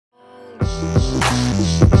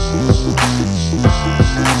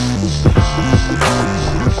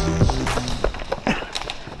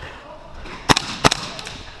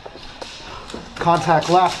Contact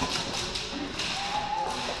left.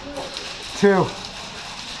 2.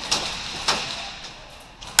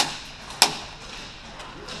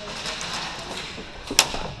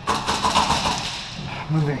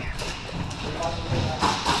 Moving.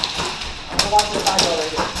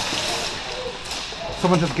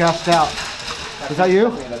 Someone just gassed out. Is that you? I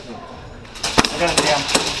got it, damn.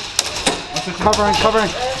 Covering, covering.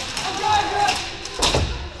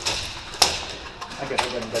 I get it.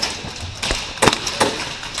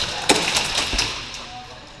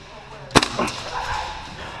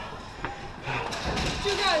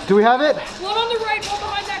 Do we have it? One on the right, one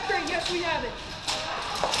behind that crate. Yes, we have it.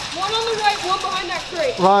 One on the right, one behind that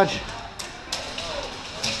crate. Raj.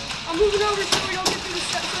 I'm moving over so we don't get through the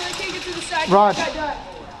side, so they can't get through the side. Raj.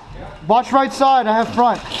 Watch right side, I have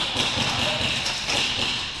front.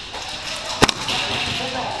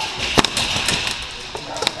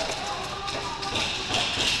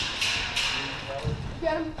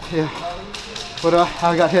 Get him. Yeah. But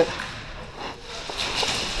I got hit.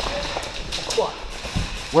 What?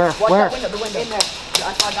 Where? Watch Where? that window, the window. In there.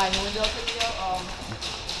 I saw a guy in the window.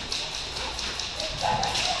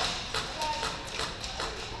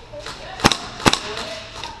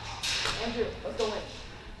 Andrew, let's go in.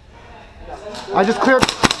 I just cleared.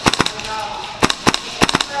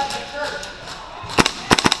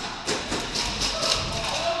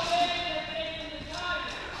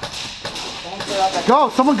 Go!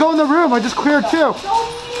 Someone go in the room. I just cleared 2.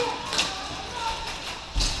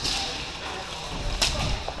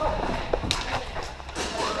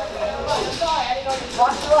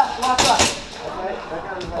 Watch the left, watch left.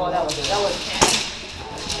 Oh, that was it. That was.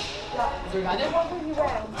 Is there a guy there?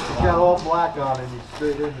 He's got all black on and he's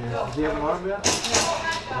straight in here. Does he have an arm yet?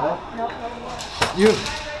 No?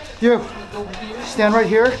 You. Stand right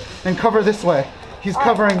here and cover this way. He's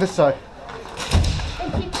covering this side. They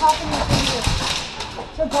keep popping in here.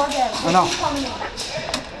 So guard them. I know. Keep coming in.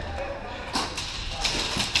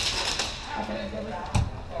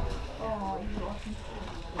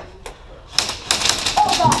 Oh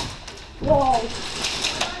God! Whoa!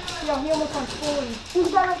 Yo, he almost went fully.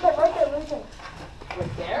 He's down right there, right there, right there.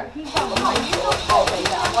 Right there? He's down. Oh, okay,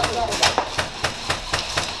 yeah. Watch the left.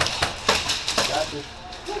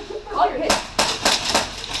 Call your hit.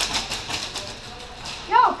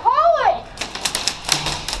 Yo, call it!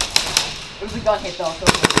 It was a gun hit though, so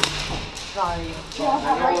it's not even. I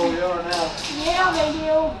know where we are now. Yeah, they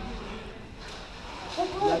do.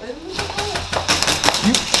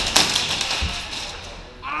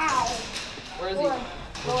 Ow! Where is he?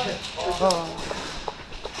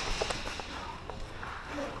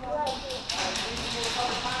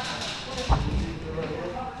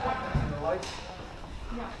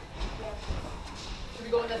 Should we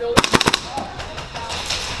go in that building?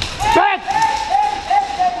 Bang!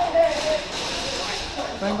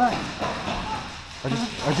 Bang, bang.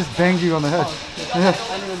 I just banged you on the head. I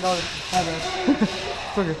didn't even notice.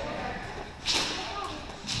 It's okay.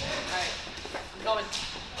 Going.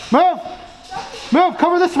 Move! Move!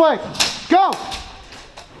 Cover this way! Go!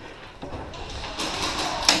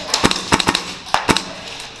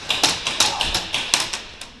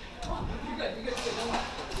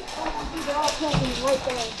 They're all camping right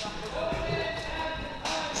there.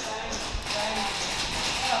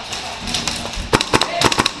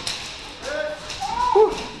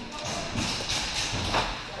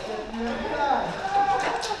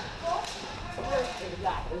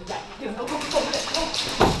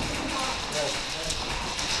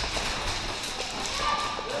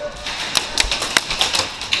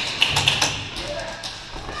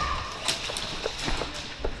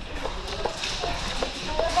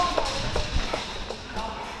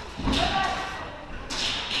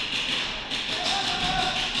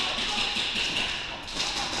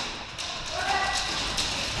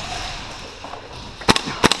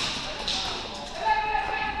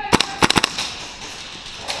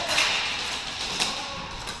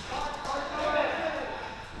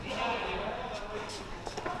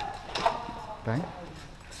 Bang?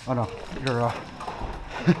 Oh no, you're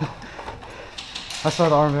I saw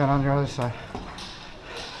the armband on your other side.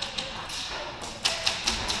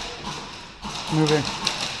 Moving.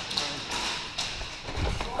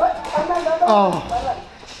 Oh.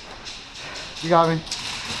 You got me.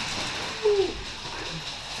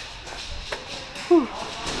 Whew.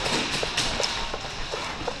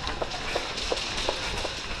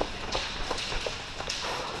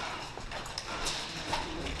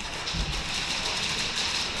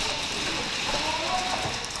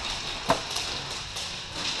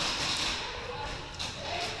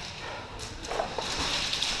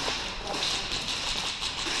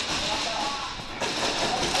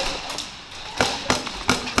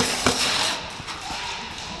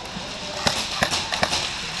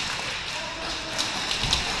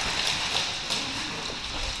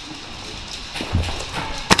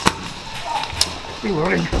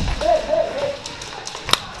 Reloading.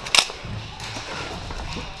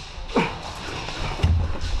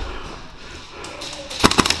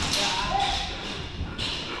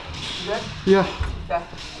 Yeah. Okay.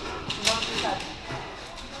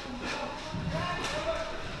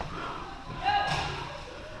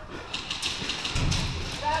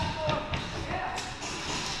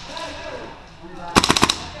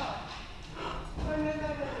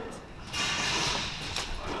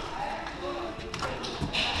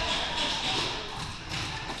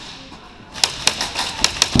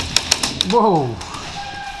 Whoa.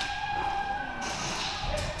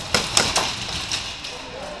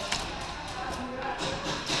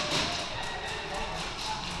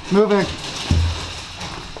 Moving.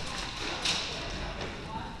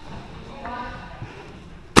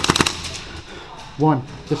 One,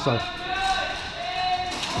 this side.